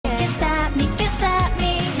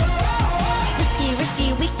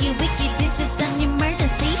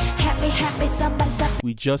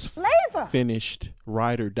We just finished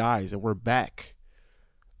Ride or Dies and we're back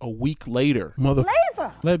a week later.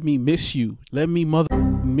 Let me miss you. Let me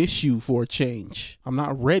miss you for a change. I'm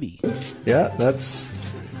not ready. Yeah, that's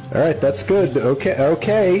all right. That's good.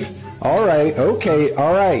 Okay. All right. Okay.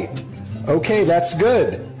 All right. Okay, that's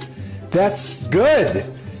good. That's good.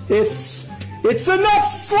 It's enough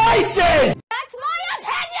slices. That's my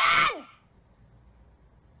opinion.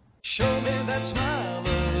 Show me that smile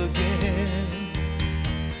again.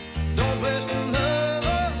 Don't waste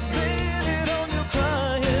another minute on your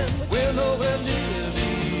crying. We're nowhere near the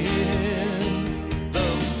end.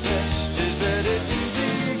 The best is ready to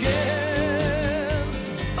begin.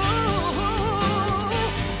 Oh,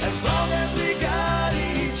 as long as we got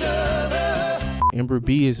each other. Amber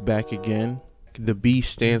B is back again. The B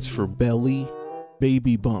stands for belly,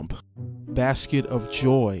 baby bump, basket of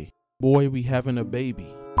joy. Boy, we having a baby.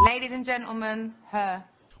 Ladies and gentlemen, her.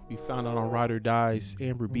 We found out on Ride or Dies,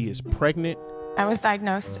 Amber B is pregnant. I was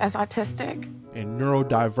diagnosed as autistic and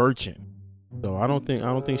neurodivergent. So I don't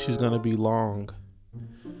think she's gonna be long.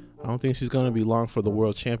 I don't think she's gonna be long for the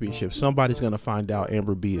world championship. Somebody's gonna find out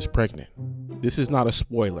Amber B is pregnant. This is not a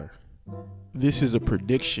spoiler. This is a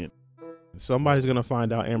prediction. Somebody's gonna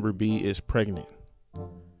find out Amber B is pregnant.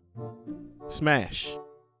 Smash.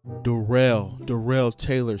 Darrell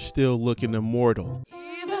Taylor still looking immortal.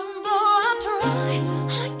 Even though I try,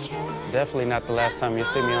 I can't. Definitely not the last time you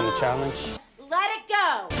see me on the challenge. Let it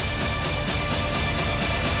go.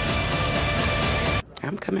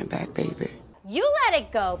 I'm coming back, baby. You let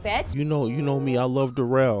it go, bitch. You know me, I love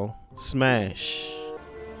Darrell. Smash.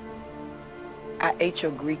 I ate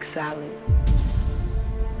your Greek salad.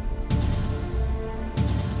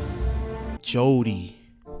 Jody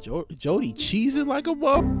cheesing like a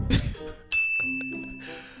bum.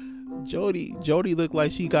 Jody looked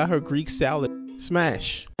like she got her Greek salad.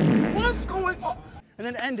 Smash. What's going on? And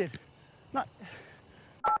then ended.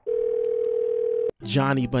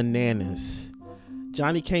 Johnny Bananas.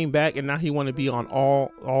 Johnny came back and now he want to be on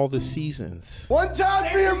all the seasons. 1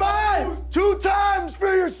 time for your mind, 2 times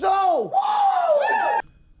for your soul.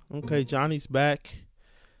 Woo! Okay, Johnny's back.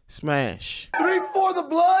 Smash. 3 for the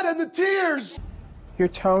blood and the tears. Your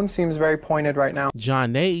tone seems very pointed right now.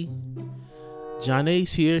 Johnny's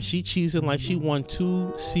here. She cheesing like she won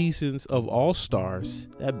 2 seasons of All Stars.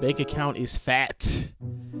 That bank account is fat.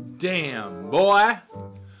 Damn, boy.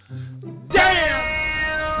 Damn!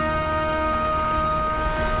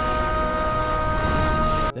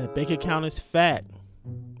 That bank account is fat.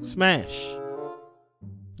 Smash.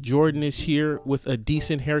 Jordan is here with a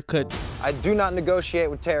decent haircut. I do not negotiate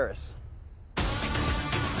with terrorists.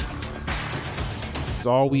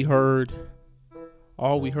 All we heard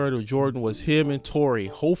of Jordan was him and Tori.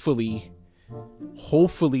 Hopefully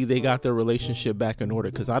they got their relationship back in order,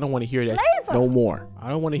 because I don't want to hear that no more. I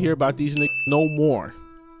don't want to hear about these niggas no more.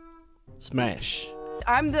 Smash.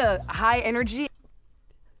 I'm the high energy.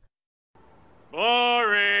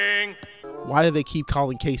 Boring. Why do they keep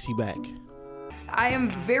calling Casey back? I am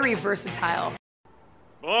very versatile.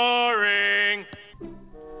 Boring.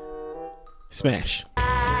 Smash.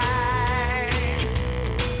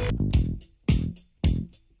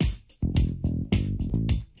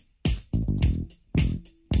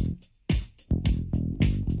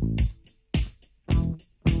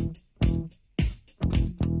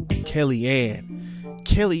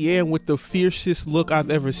 Kellyanne with the fiercest look I've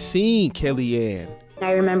ever seen. Kellyanne.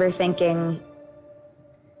 I remember thinking,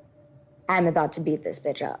 I'm about to beat this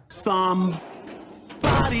bitch up. Somebody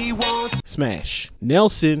wants. Smash.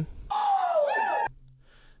 Nelson.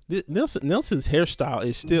 Nelson's hairstyle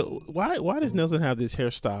is still. Why does Nelson have this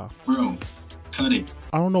hairstyle? Bro, cut it.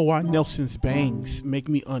 I don't know why Nelson's bangs make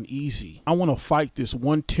me uneasy. I want to fight this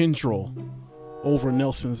one tendril over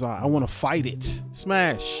Nelson's eye. I want to fight it.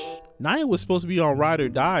 Smash. Nia was supposed to be on Ride or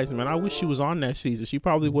Dies, man. I wish she was on that season. She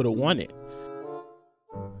probably would have won it.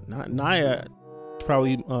 Nia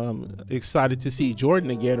probably excited to see Jordan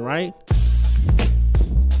again, right?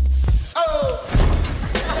 Oh.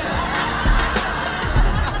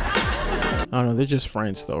 I don't know. They're just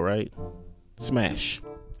friends though, right? Smash.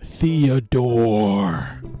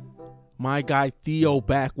 Theodore. My guy Theo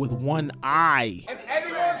back with one eye. If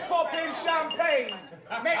anyone's popping champagne,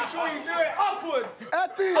 make sure you do it upwards.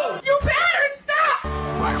 At Theo. You better stop.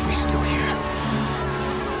 Why are we still here?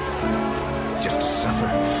 Just to suffer.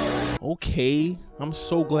 Okay, I'm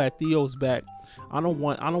so glad Theo's back. I don't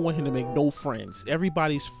want him to make no friends.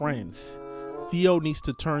 Everybody's friends. Theo needs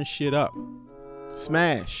to turn shit up.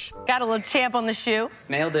 Smash. Got a little champ on the shoe.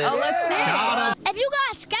 Nailed it. Oh, let's see. If you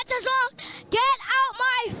got sketches on, get out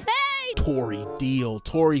my face. Tori Deal.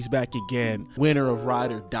 Tori's back again, winner of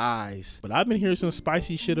Ride or Dies. But I've been hearing some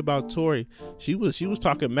spicy shit about Tori. She was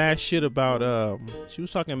talking mad shit about Amber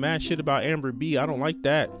B. I don't like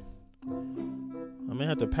that. I may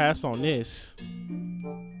have to pass on this.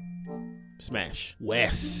 Smash.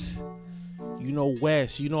 Wes. You know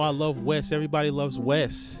Wes. You know I love Wes. Everybody loves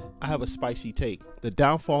Wes. I have a spicy take. The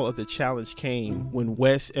downfall of the challenge came when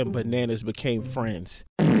Wes and Bananas became friends.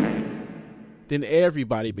 Then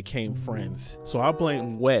everybody became friends. So I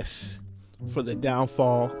blame Wes for the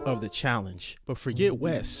downfall of the challenge. But forget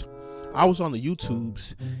Wes. I was on the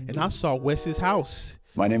YouTubes and I saw Wes's house.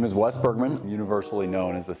 My name is Wes Bergman, universally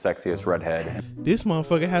known as the sexiest redhead. This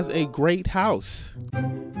motherfucker has a great house.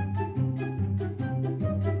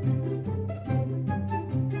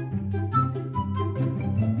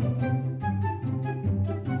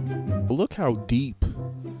 Look how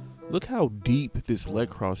deep this leg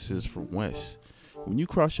cross is from Wes. When you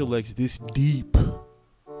cross your legs this deep,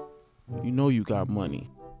 you know you got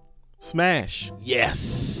money. Smash.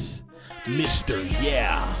 Yes. Mr.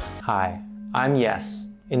 Yeah. Hi, I'm Yes,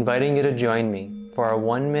 inviting you to join me for a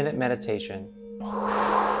 1-minute meditation.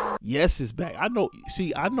 Yes is back. I know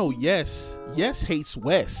Yes. Yes hates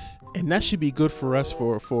Wes. And that should be good for us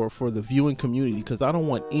for the viewing community, because I don't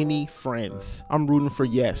want any friends. I'm rooting for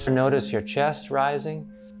Yes. Notice your chest rising,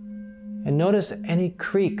 and notice any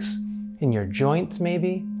creaks in your joints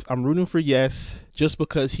maybe. I'm rooting for Yes just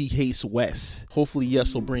because he hates Wes. Hopefully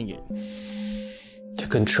Yes will bring it. To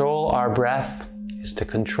control our breath is to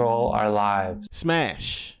control our lives.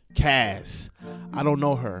 Smash. Kaz. I don't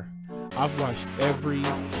know her. I've watched every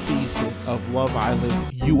season of Love Island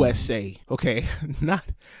USA. Okay, not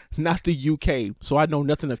the UK. So I know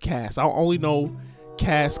nothing of Cass. I only know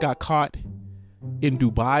Cass got caught in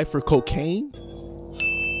Dubai for cocaine.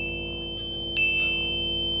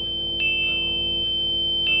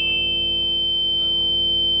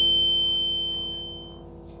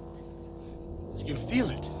 You can feel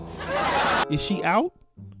it. Is she out?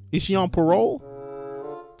 Is she on parole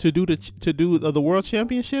to do the World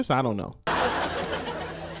Championships? I don't know. I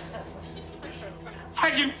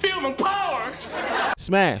can feel the power.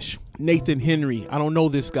 Smash. Nathan Henry. I don't know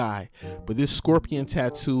this guy, but this scorpion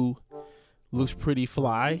tattoo looks pretty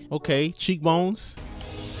fly. Okay, cheekbones.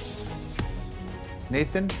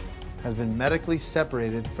 Nathan has been medically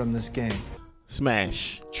separated from this game.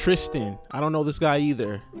 Smash. Tristan. I don't know this guy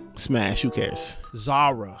either. Smash. Who cares?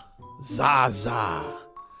 Zara. Zaza.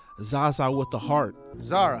 Zaza with the heart.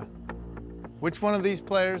 Zara, which one of these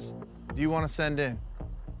players do you want to send in?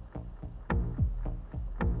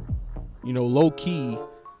 You know, low key,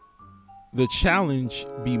 the challenge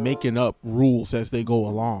be making up rules as they go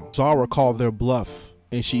along. Zara called their bluff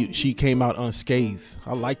and she came out unscathed.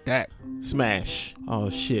 I like that. Smash.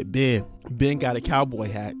 Oh shit, Ben got a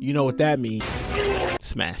cowboy hat. You know what that means.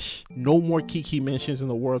 Smash. No more Kiki mentions in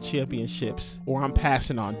the World Championships or I'm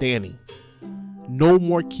passing on Danny. No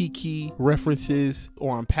more Kiki references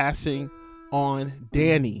or I'm passing on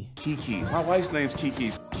Danny. Kiki. My wife's name's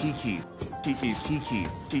Kiki. Kiki. Kiki's Kiki.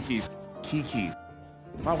 Kiki's Kiki.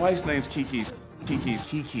 My wife's name's Kiki's. Kiki's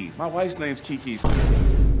Kiki. My wife's name's Kiki's.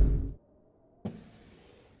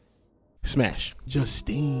 Smash.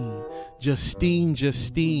 Justine. Justine's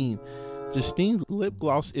lip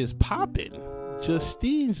gloss is poppin'.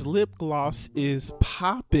 Justine's lip gloss is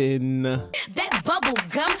poppin'. That bubble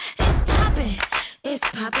gum is poppin'. It's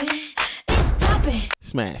poppin'. It's poppin'.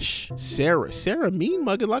 Smash. Sarah mean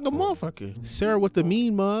mugging like a motherfucker. Sarah with the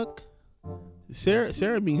mean mug.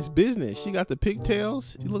 Sarah means business. She got the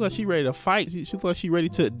pigtails. She look like she ready to fight. She look like she ready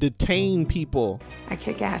to detain people. I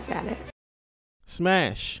kick ass at it.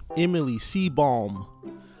 Smash. Emily Seabaum.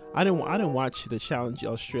 I didn't watch the challenge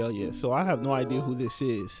Australia, so I have no idea who this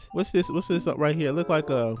is. What's this up right here? Look like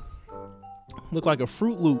a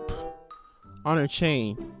Fruit Loop on her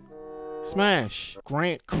chain. Smash.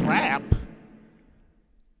 Grant Crap.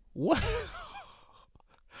 What?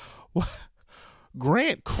 What?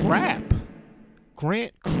 Grant Crap.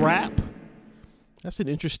 Grant Crap. That's an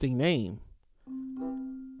interesting name.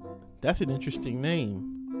 That's an interesting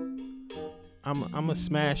name. I'm a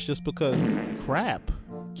smash just because crap.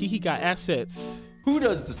 Kiki got assets. Who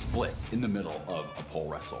does the splits in the middle of a pole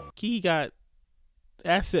wrestle? Kiki got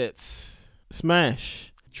assets.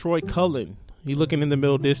 Smash. Troy Cullen. He looking in the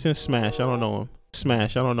middle distance. Smash. I don't know him.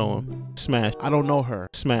 Smash. I don't know him. Smash. I don't know her.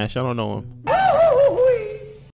 Smash. I don't know him.